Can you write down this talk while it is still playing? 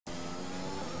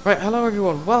Right, hello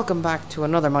everyone, welcome back to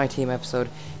another My Team episode.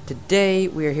 Today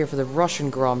we are here for the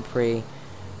Russian Grand Prix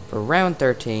for round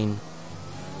 13.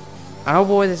 And oh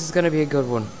boy, this is going to be a good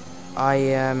one.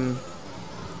 I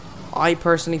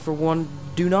personally for one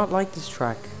do not like this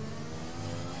track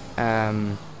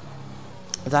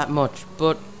that much,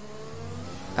 but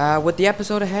with the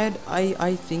episode ahead,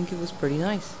 I think it was pretty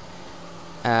nice.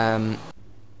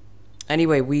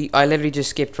 Anyway, I literally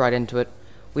just skipped right into it.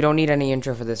 We don't need any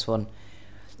intro for this one.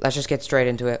 Let's just get straight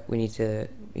into it. We need to,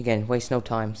 again, waste no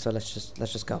time. So let's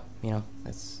just go. You know,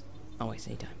 let's not waste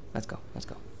any time. Let's go.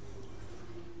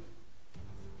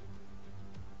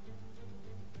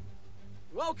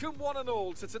 Welcome one and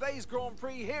all to today's Grand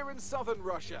Prix here in southern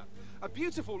Russia. A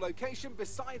beautiful location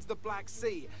besides the Black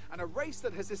Sea, and a race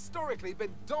that has historically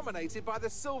been dominated by the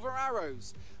Silver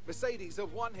Arrows. Mercedes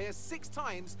have won here 6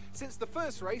 times since the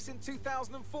first race in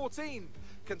 2014.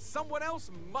 Can someone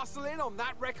else muscle in on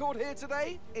that record here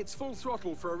today? It's full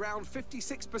throttle for around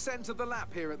 56% of the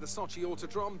lap here at the Sochi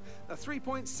Autodrome, a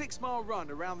 3.6-mile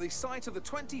run around the site of the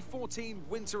 2014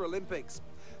 Winter Olympics.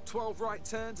 12 right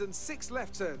turns and 6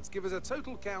 left turns give us a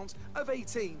total count of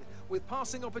 18, with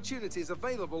passing opportunities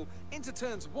available into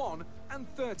turns 1 and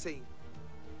 13.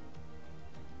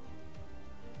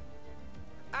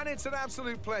 And it's an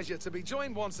absolute pleasure to be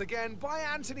joined once again by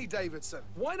Anthony Davidson.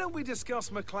 Why don't we discuss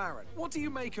McLaren? What do you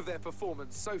make of their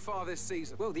performance so far this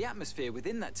season? Well, the atmosphere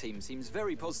within that team seems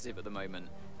very positive at the moment.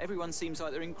 Everyone seems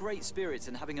like they're in great spirits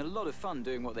and having a lot of fun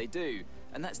doing what they do,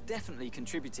 and that's definitely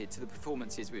contributed to the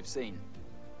performances we've seen.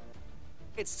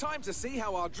 It's time to see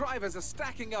how our drivers are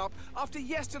stacking up after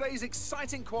yesterday's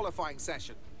exciting qualifying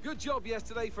session. Good job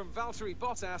yesterday from Valtteri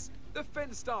Bottas. The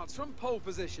Finn starts from pole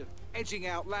position, edging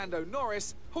out Lando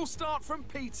Norris, who'll start from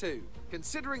P2.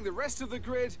 Considering the rest of the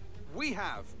grid, we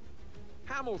have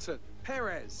Hamilton,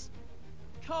 Perez,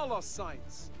 Carlos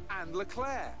Sainz, and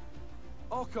Leclerc,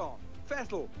 Ocon,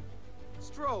 Vettel,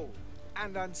 Stroll,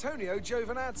 and Antonio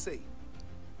Giovinazzi,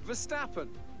 Verstappen,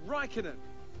 Raikkonen,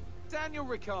 Daniel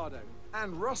Ricciardo,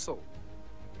 and Russell,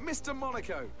 Mr.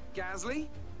 Monaco, Gasly,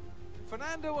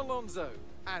 Fernando Alonso,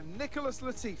 and Nicholas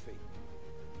Latifi,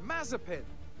 Mazepin,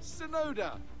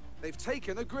 Tsunoda. They've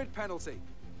taken a grid penalty,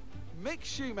 Mick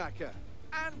Schumacher,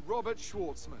 and Robert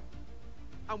Schwartzman.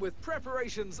 And with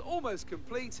preparations almost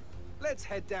complete, let's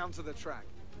head down to the track.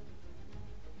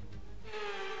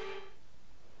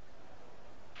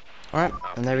 Alright,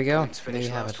 and there we go. There you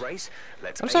have it.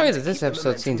 I'm sorry that this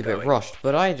episode seemed a bit rushed,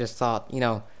 but I just thought, you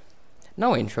know,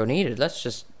 no intro needed. Let's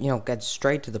just, you know, get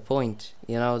straight to the point.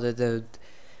 You know, the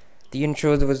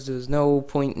intro, there was no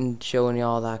point in showing you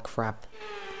all that crap.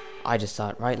 I just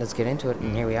thought, right, let's get into it,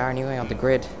 and here we are anyway on the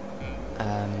grid.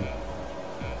 But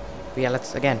yeah,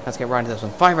 let's get right into this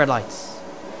one. 5 red lights,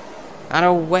 and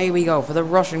away we go for the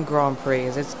Russian Grand Prix.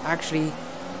 As it's actually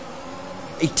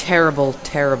a terrible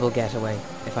getaway,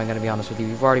 if I'm going to be honest with you.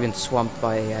 We've already been swamped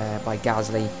by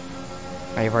Gasly,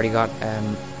 and you've already got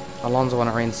Alonso on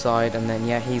our inside, and then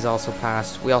yeah, he's also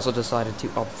passed. We also decided to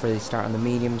opt for the start on the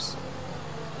mediums.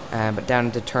 But down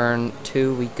into turn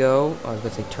 2 we go. I was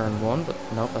going to say turn 1, but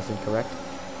nope, that's incorrect.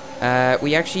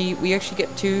 We actually get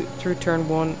through turn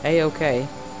 1 a-okay.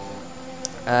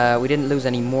 We didn't lose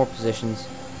any more positions,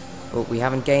 but we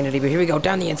haven't gained any. But here we go,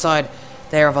 down the inside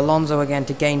there of Alonso again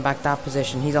to gain back that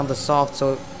position. He's on the soft,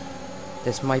 so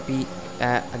this might be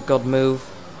a good move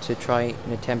to try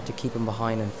and attempt to keep him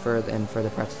behind in further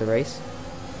parts of the race.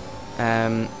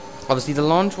 Obviously the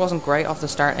launch wasn't great off the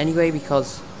start anyway,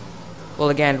 because, well,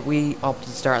 again, we opted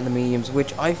to start on the mediums,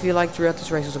 which I feel like throughout this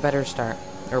race was a better start,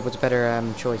 or was a better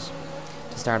choice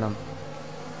to start on.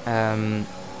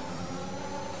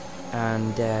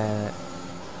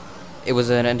 It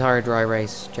was an entire dry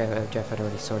race. Jeff had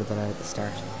already sorted that out at the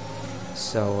start.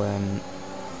 So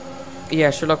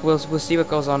yeah, sure. Look, we'll see what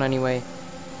goes on anyway.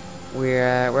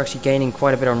 We're actually gaining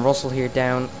quite a bit on Russell here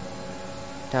down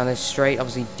this straight.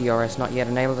 Obviously DRS not yet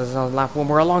enabled. There's another lap. When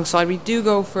we're alongside, we do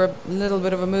go for a little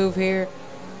bit of a move here,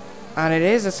 and it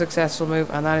is a successful move,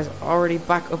 and that is already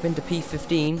back up into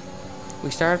P15. We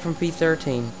started from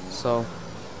P13, so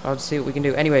I'll see what we can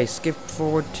do. Anyway, skip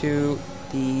forward to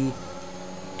the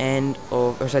end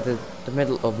of, or sorry, the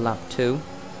middle of lap 2,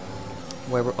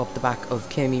 where we're up the back of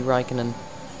Kimi Raikkonen.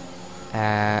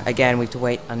 Again, we have to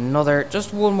wait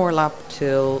just one more lap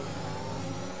till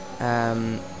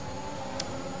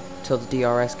the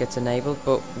DRS gets enabled,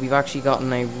 but we've actually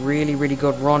gotten a really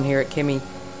good run here at Kimi.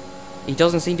 He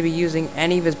doesn't seem to be using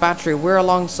any of his battery. We're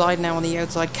alongside now on the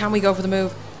outside. Can we go for the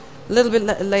move? A little bit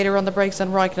later on the brakes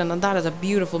than Raikkonen, and that is a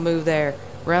beautiful move there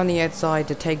around the outside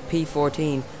to take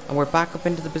P14, and we're back up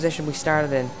into the position we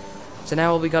started in. So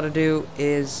now all we got to do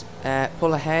is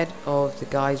pull ahead of the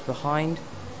guys behind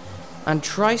and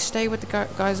try stay with the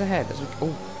guys ahead.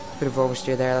 Oh, bit of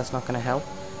oversteer there. That's not going to help.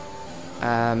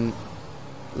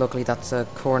 Luckily, that's a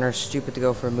corner stupid to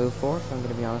go for a move for, if I'm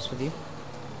going to be honest with you.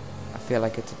 I feel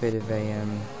like it's a bit of a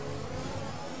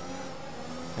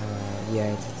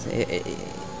yeah,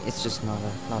 it's just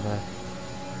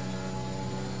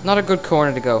not a good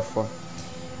corner to go for.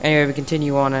 Anyway, we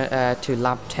continue on to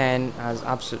lap 10 as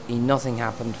absolutely nothing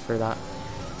happened for that.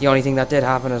 The only thing that did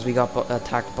happen is we got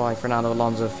attacked by Fernando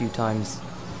Alonso a few times.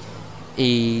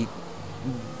 He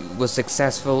was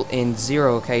successful in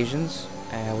 0 occasions.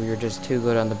 We were just too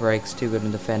good on the brakes, too good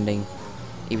in defending.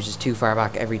 He was just too far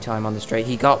back every time on the straight.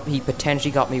 He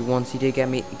potentially got me once. He did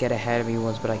get ahead of me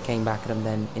once, but I came back at him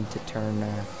then into turn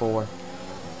 4.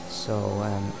 So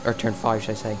or turn 5,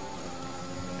 should I say?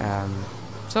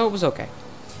 So it was okay.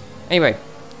 Anyway,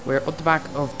 we're up the back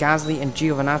of Gasly and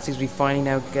Giovinazzi as we finally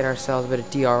now get ourselves a bit of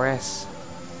DRS.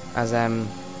 As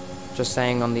just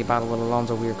saying on the battle with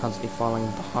Alonso, we were constantly falling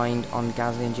behind on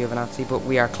Gasly and Giovinazzi, but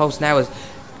we are close now as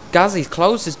Gasly's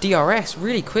closed his DRS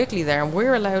really quickly there, and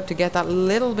we're allowed to get that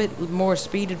little bit more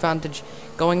speed advantage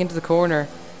going into the corner.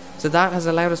 So that has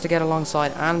allowed us to get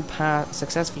alongside and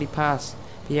successfully pass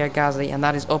Pierre Gasly, and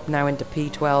that is up now into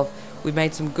P12. We've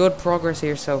made some good progress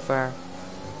here so far.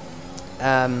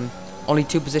 Only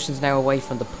 2 positions now away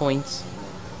from the points.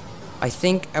 I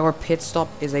think our pit stop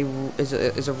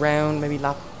is around maybe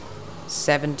lap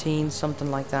 17,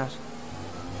 something like that.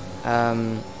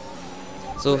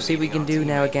 So we'll see what we can do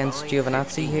now against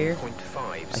Giovinazzi here.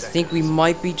 I think we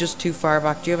might be just too far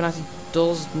back. Giovinazzi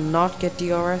does not get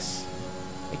DRS,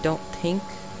 I don't think.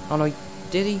 Oh no,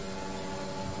 did he?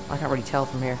 I can't really tell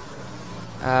from here.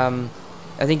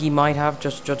 I think he might have,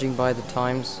 just judging by the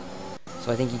times.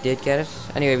 So I think he did get it.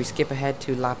 Anyway, we skip ahead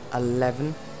to lap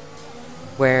 11,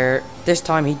 where this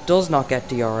time he does not get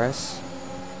DRS.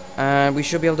 And we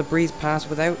should be able to breeze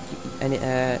past without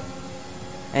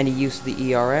any use of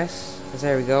the ERS. Because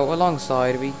there we go,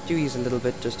 alongside, we do use a little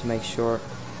bit just to make sure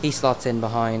he slots in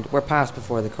behind. We're past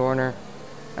before the corner.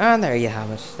 And there you have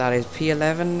it. That is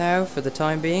P11 now for the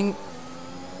time being.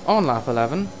 On lap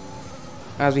 11.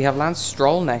 As we have Lance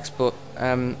Stroll next, but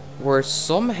we're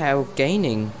somehow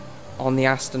gaining on the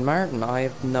Aston Martin. I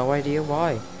have no idea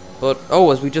why. But,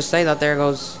 oh, as we just say that, there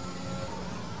goes...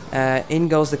 in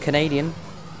goes the Canadian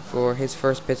for his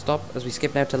first pit stop. As we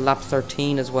skip now to lap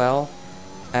 13 as well.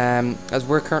 As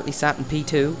we're currently sat in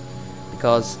P2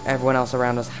 because everyone else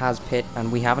around us has pit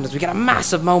and we haven't, as we get a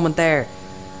massive moment there.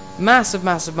 Massive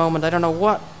moment. I don't know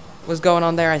what was going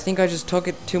on there. I think I just took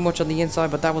it too much on the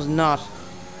inside, but that was not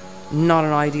an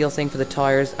ideal thing for the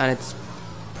tires, and it's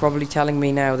probably telling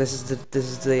me now this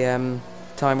is the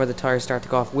time where the tires start to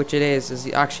go off, which it is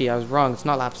actually I was wrong. It's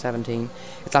not lap 17.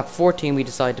 It's lap 14 we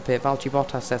decide to pit. Valtteri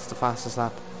Bottas sets the fastest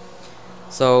lap.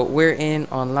 So we're in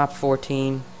on lap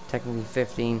 14. Technically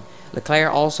 15.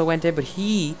 Leclerc also went in, but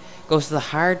he goes to the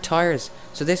hard tires,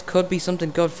 so this could be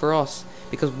something good for us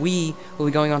because we will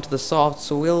be going on to the softs,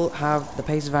 so we'll have the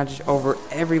pace advantage over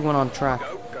everyone on track.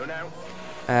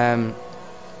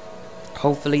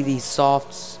 Hopefully these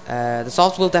softs, the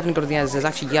softs will definitely go to the end. There's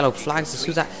actually yellow flags.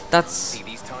 Who's that? That's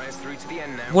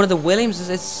one of the Williams.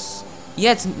 It's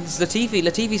Latifi.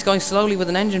 Latifi's going slowly with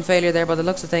an engine failure there by the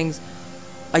looks of things.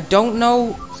 I don't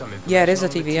know. Yeah, it is a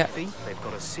TV, yeah.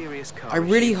 I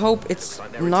really hope it's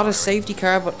not a safety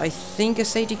car, but I think a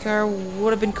safety car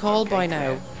would have been called by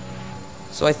now.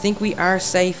 So I think we are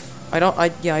safe. I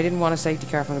didn't want a safety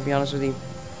car, if I'm going to be honest with you.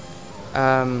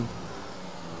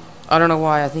 I don't know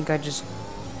why. I think I just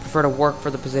prefer to work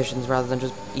for the positions rather than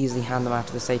just easily hand them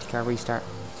after the safety car restart.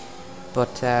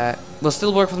 But we'll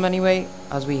still work for them anyway,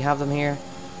 as we have them here.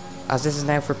 As this is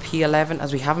now for P11,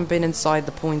 as we haven't been inside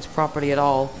the points properly at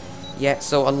all yet.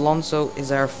 So Alonso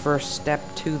is our first step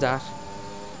to that,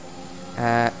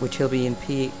 which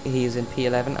he is in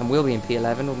P11 and will be in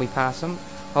P11 when we pass him.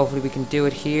 Hopefully we can do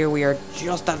it here. We are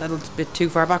just that little bit too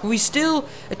far back. We still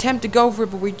attempt to go for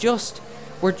it, but we're just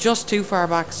too far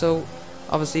back. So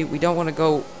obviously we don't want to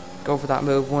go for that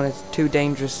move. One, it's too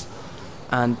dangerous,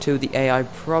 and two, the AI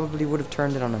probably would have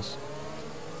turned it on us.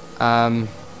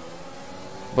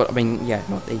 But I mean, yeah,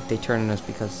 no, they turn on us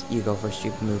because you go for a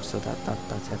stupid move, so that's how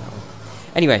that works.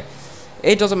 Anyway,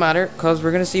 it doesn't matter because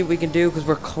we're gonna see what we can do because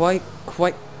we're quite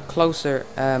closer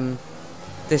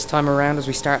this time around as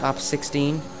we start lap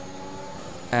 16.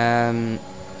 Yeah,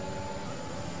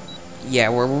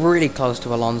 we're really close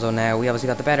to Alonso now. We obviously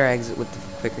got the better exit with the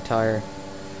quicker tire.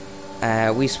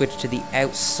 We switch to the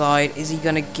outside. Is he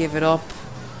gonna give it up?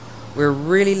 We're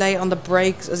really late on the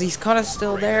brakes as he's kind of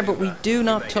still there, but we do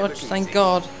not touch, thank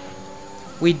God.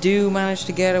 We do manage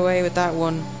to get away with that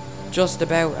one. Just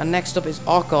about. And next up is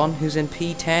Ocon, who's in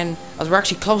P10. As we're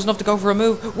actually close enough to go for a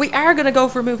move. We are going to go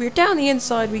for a move here. Down the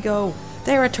inside we go.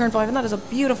 There at turn 5. And that is a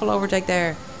beautiful overtake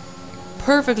there.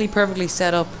 Perfectly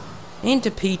set up.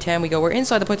 Into P10 we go. We're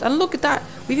inside the points. And look at that.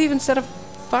 We've even set up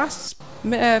fast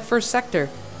first sector.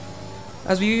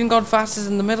 As we've even gone fastest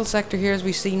in the middle sector here as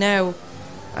we see now.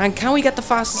 And can we get the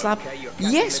fastest lap?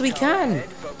 Yes, we can.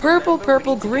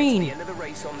 Purple, green.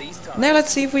 Now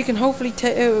let's see if we can hopefully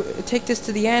take this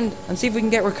to the end and see if we can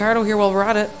get Ricciardo here while we're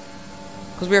at it.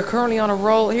 Because we are currently on a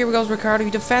roll. Here we goes Ricciardo.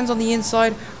 He defends on the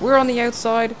inside. We're on the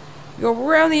outside. We go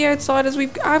around the outside as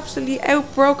we've absolutely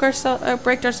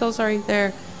outbraked ourselves. Sorry,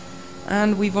 there.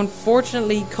 And we've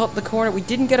unfortunately cut the corner. We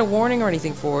didn't get a warning or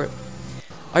anything for it.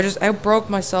 I just outbroke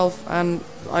myself and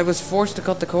I was forced to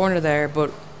cut the corner there,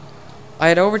 but I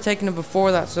had overtaken him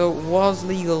before that, so it was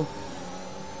legal,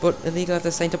 but illegal at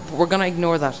the same time. We're gonna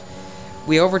ignore that.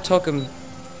 We overtook him,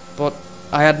 but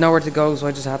I had nowhere to go, so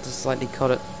I just had to slightly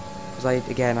cut it because I had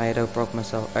outbraked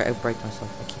myself. I keep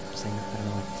saying that. I don't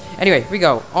know why. Anyway, we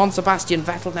go on Sebastian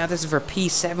Vettel now. This is for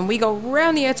P7. We go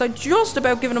round the outside, just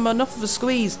about giving him enough of a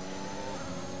squeeze.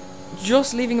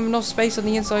 Just leaving him enough space on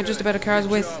the inside, just about a car's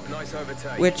width,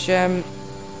 which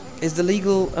is the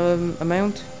legal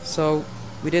amount, so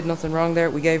we did nothing wrong there.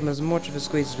 We gave him as much of a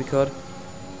squeeze as we could.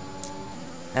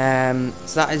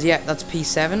 So that is, that's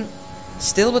P7.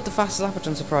 Still with the fastest lap, which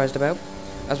I'm surprised about.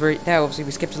 As we're now, obviously,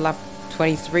 we skipped to lap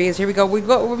 23. As here we go. We're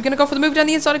going to go for the move down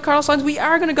the inside of Carlos Sainz. We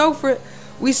are going to go for it.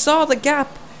 We saw the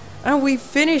gap, and we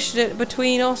finished it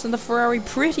between us and the Ferrari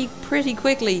pretty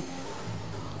quickly.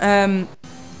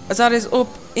 As that is up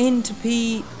into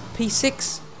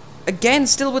P6. Again,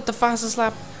 still with the fastest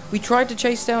lap. We tried to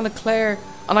chase down Leclerc,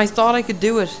 and I thought I could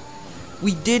do it.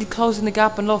 We did close in the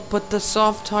gap enough, but the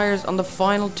soft tyres on the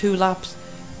final 2 laps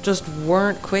just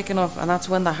weren't quick enough, and that's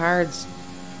when the hards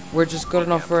were just good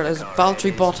enough for it. As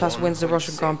Valtteri Bottas wins the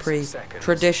Russian Grand Prix.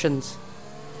 Traditions.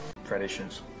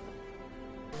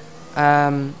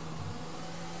 Yeah,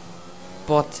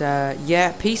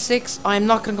 P6, I'm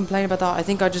not going to complain about that. I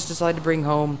think I just decided to bring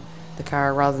home the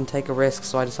car rather than take a risk,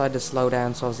 so I decided to slow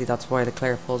down. So obviously that's why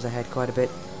Leclerc pulls ahead quite a bit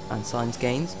and Sainz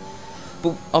gains.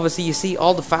 But obviously you see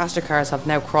all the faster cars have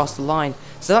now crossed the line,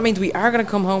 so that means we are going to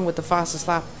come home with the fastest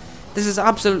lap. This is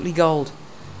absolutely gold.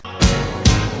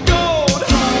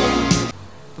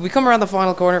 We come around the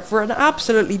final corner for an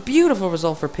absolutely beautiful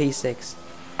result for P6.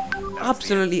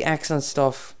 Absolutely excellent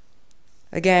stuff.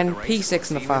 Again,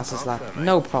 P6 in the fastest lap,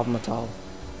 no problem at all.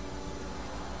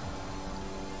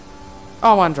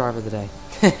 Oh, one driver of the day.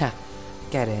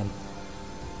 Get in.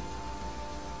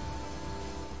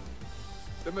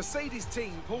 The Mercedes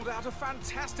team pulled out a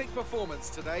fantastic performance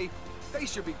today. They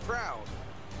should be proud.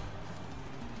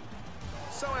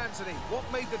 So, Anthony, what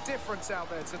made the difference out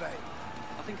there today?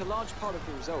 I think a large part of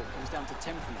the result comes down to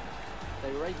temperament.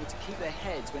 They were able to keep their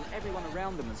heads when everyone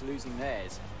around them was losing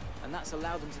theirs. And that's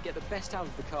allowed them to get the best out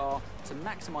of the car, to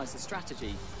maximise the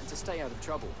strategy, and to stay out of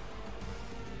trouble.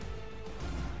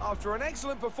 After an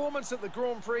excellent performance at the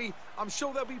Grand Prix, I'm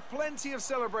sure there'll be plenty of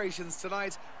celebrations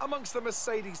tonight amongst the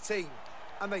Mercedes team.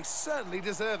 And they certainly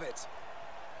deserve it.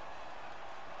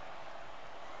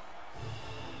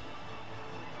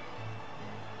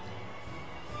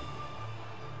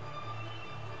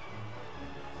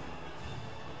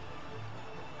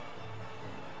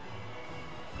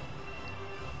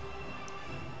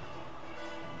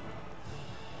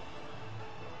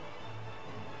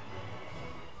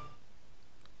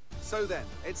 So then,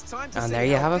 it's time to and there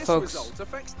you have it, folks.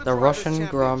 The Russian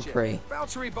Grand Prix.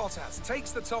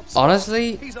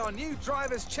 Honestly,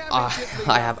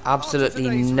 I have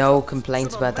absolutely no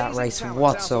complaints about that race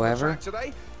whatsoever.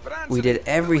 We did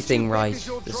everything right.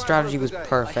 The strategy was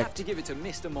perfect.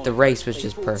 The race was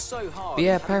just perfect. But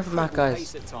yeah, apart from that,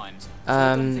 guys,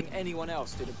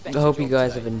 I hope you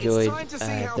guys have enjoyed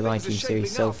the My Team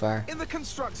series so far.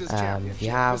 If you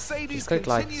have, just click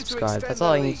like, subscribe. That's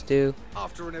all you need to do.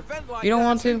 If you don't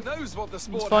want to,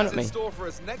 it's fine with me.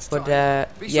 But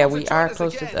yeah, we are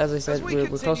close to, as I said, we're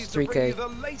close to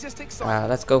 3K.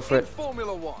 Let's go for it.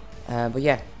 But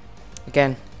yeah,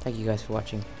 again, thank you guys for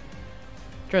watching.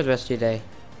 Enjoy the rest of your day.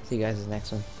 See you guys in the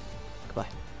next one.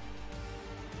 Goodbye.